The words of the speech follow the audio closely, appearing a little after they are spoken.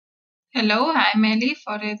Hello, I'm Ellie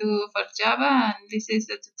for Edu for Java, and this is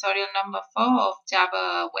the tutorial number 4 of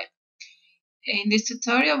Java Web. In this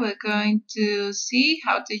tutorial, we're going to see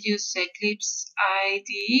how to use Eclipse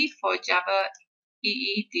IDE for Java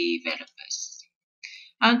EE developers.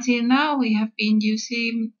 Until now, we have been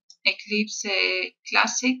using Eclipse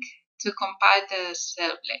Classic to compile the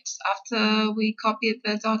servlets. After we copied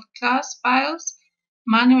the .class files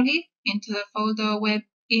manually into the folder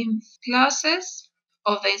web-inf classes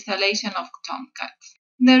of the installation of Tomcat.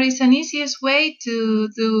 There is an easiest way to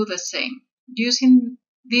do the same, using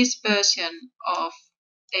this version of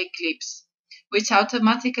Eclipse, which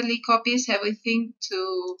automatically copies everything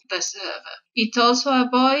to the server. It also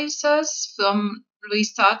avoids us from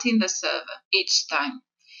restarting the server each time.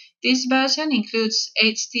 This version includes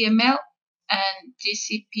HTML and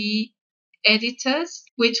JSP editors,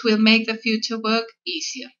 which will make the future work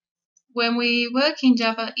easier. When we work in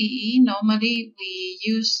Java EE, normally we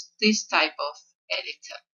use this type of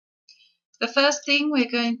editor. The first thing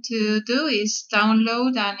we're going to do is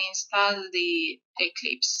download and install the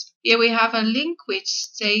Eclipse. Here we have a link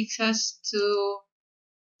which takes us to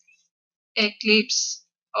Eclipse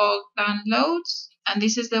org downloads, and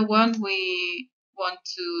this is the one we want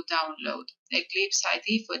to download, Eclipse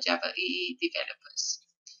IDE for Java EE developers.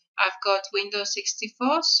 I've got Windows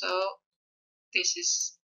 64, so this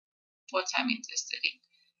is what I'm interested in.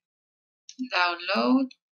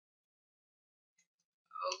 Download,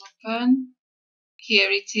 open.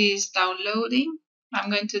 Here it is downloading. I'm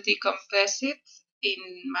going to decompress it in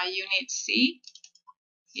my unit C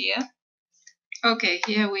here. Okay,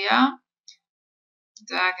 here we are.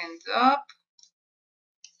 Drag and drop.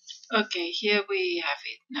 Okay, here we have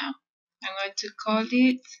it now. I'm going to call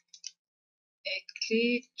it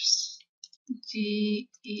Eclipse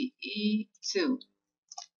GEE2.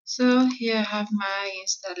 So here I have my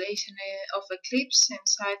installation of Eclipse.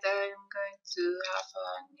 Inside I'm going to have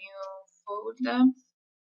a new folder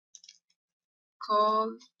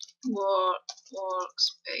called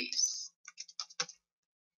workspace,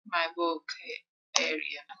 my work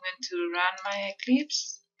area. I'm going to run my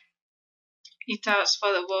Eclipse. It asks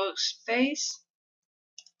for the workspace.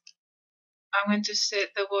 I'm going to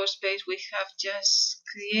set the workspace we have just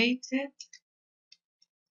created.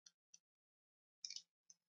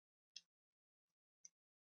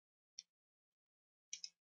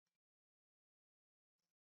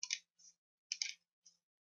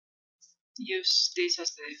 Use this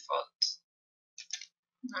as the default.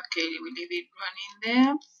 Okay, we leave it running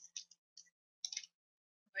there.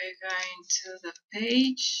 We're going to the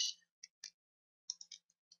page.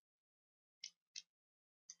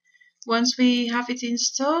 Once we have it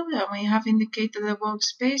installed and we have indicated the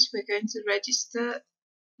workspace, we're going to register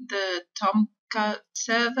the Tomcat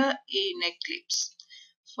server in Eclipse.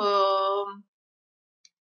 For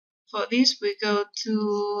this, we go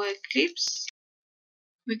to Eclipse.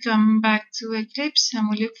 We come back to Eclipse and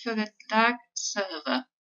we look for the tag server.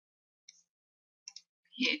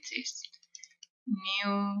 Here it is.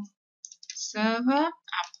 New server,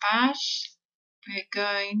 Apache. We're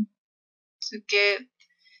going to get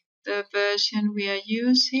the version we are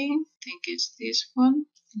using. I think it's this one.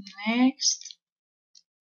 Next.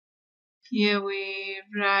 Here we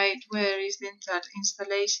write where is the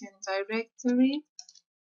installation directory.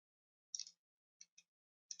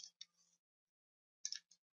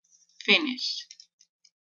 Finish.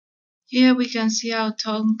 Here we can see our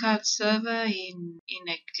Tomcat server in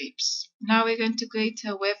Eclipse. Now we're going to create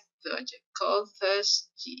a web project called First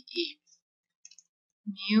GE.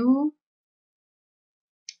 New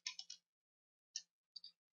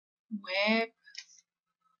web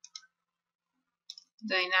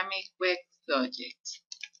dynamic web project.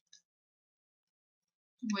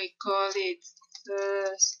 We call it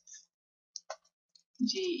First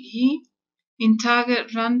GE. In target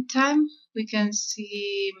runtime, we can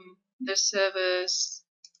see the servers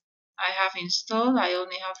I have installed. I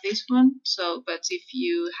only have this one, but if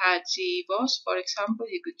you had GBoss, for example,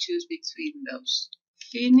 you could choose between those.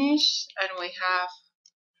 Finish, and we're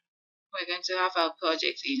going to have our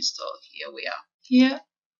project installed. Here we are. Here,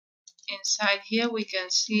 inside here, we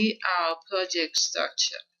can see our project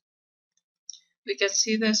structure. We can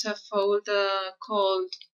see there's a folder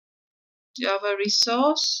called Java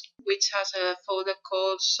resource, which has a folder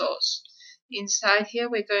called source. Inside here,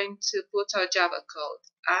 we're going to put our Java code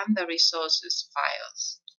and the resources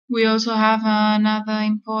files. We also have another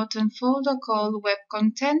important folder called web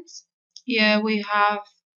content. Here we have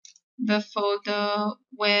the folder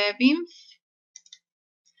webinf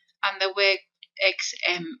and the web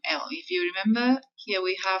XML. If you remember, here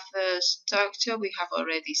we have the structure we have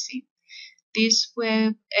already seen. This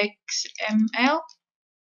web XML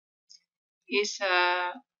is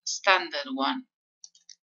a standard one.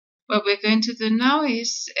 What we're going to do now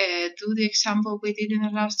is do the example we did in the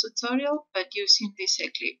last tutorial, but using this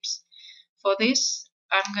Eclipse. For this,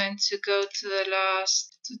 I'm going to go to the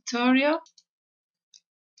last tutorial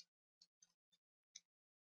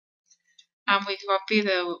and we copy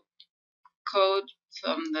the code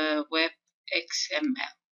from the web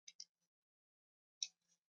XML.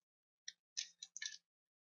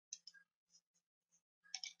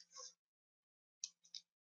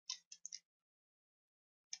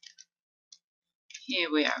 Here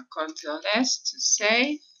we are, Ctrl S to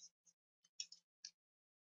save.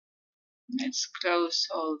 Let's close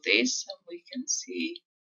all this and we can see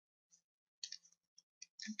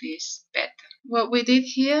this better. What we did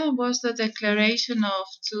here was the declaration of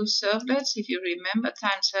two servlets, if you remember,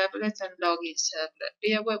 time servlet and login servlet.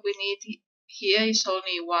 Here what we need here is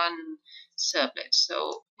only one servlet.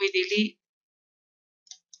 So we delete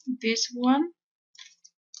this one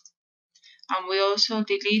and we also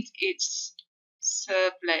delete its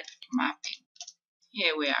servlet mapping.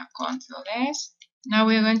 Here we are, Ctrl S. Now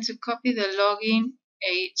we're going to copy the login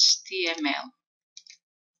HTML.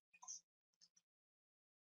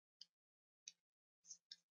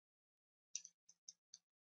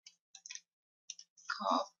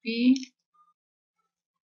 Copy.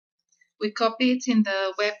 We copy it in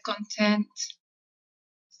the web content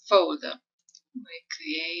folder. We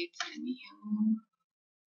create a new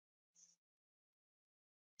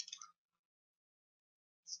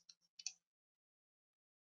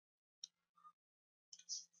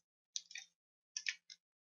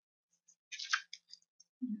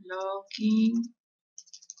login,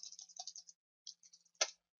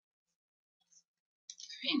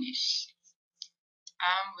 finish,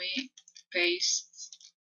 and we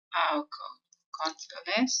paste our code.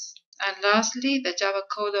 Ctrl S. And lastly, the Java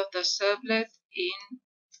code of the servlet in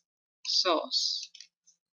source.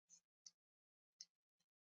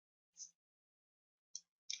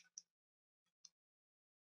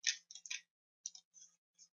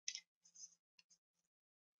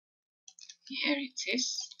 Here it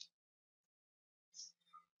is.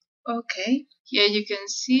 Okay, here you can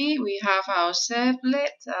see we have our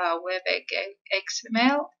servlet, our web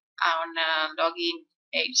XML, and login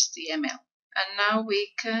HTML. And now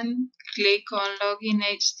we can click on login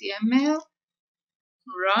HTML,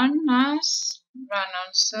 run as, run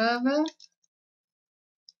on server,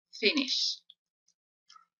 finish.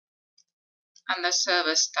 And the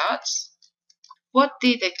server starts. What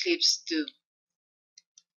did Eclipse do?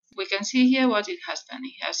 We can see here what it has done.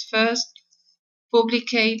 It has first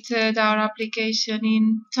publicated our application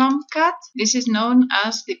in Tomcat. This is known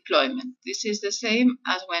as deployment. This is the same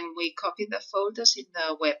as when we copy the folders in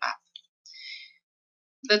the web app.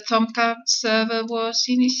 The Tomcat server was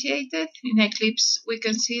initiated. In Eclipse, we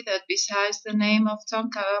can see that besides the name of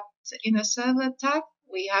Tomcat in the server tag,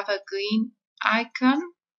 we have a green icon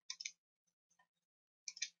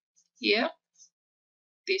here,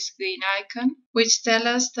 this green icon, which tells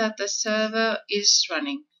us that the server is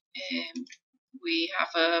running. We have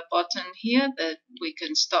a button here that we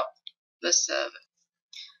can stop the server.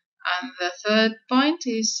 And the third point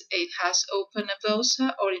is it has open a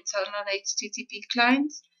browser or internal HTTP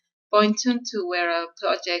client pointing to where our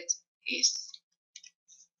project is.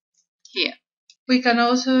 Here. We can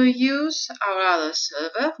also use our other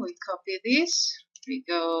server. We copy this. We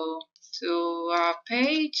go to our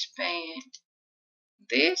page,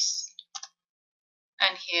 this,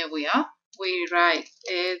 and here we are. We write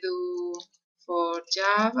edu for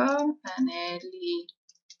Java and Eli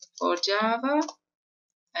for Java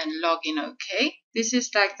and login OK. This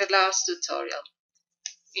is like the last tutorial.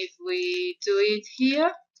 If we do it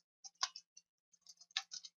here,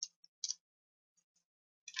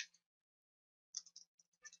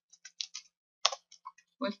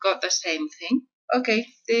 we've got the same thing. Okay,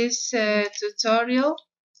 this tutorial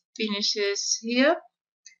finishes here.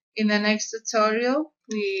 In the next tutorial,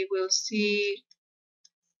 we will see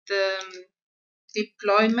the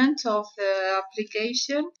deployment of the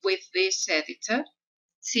application with this editor.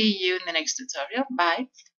 See you in the next tutorial. Bye.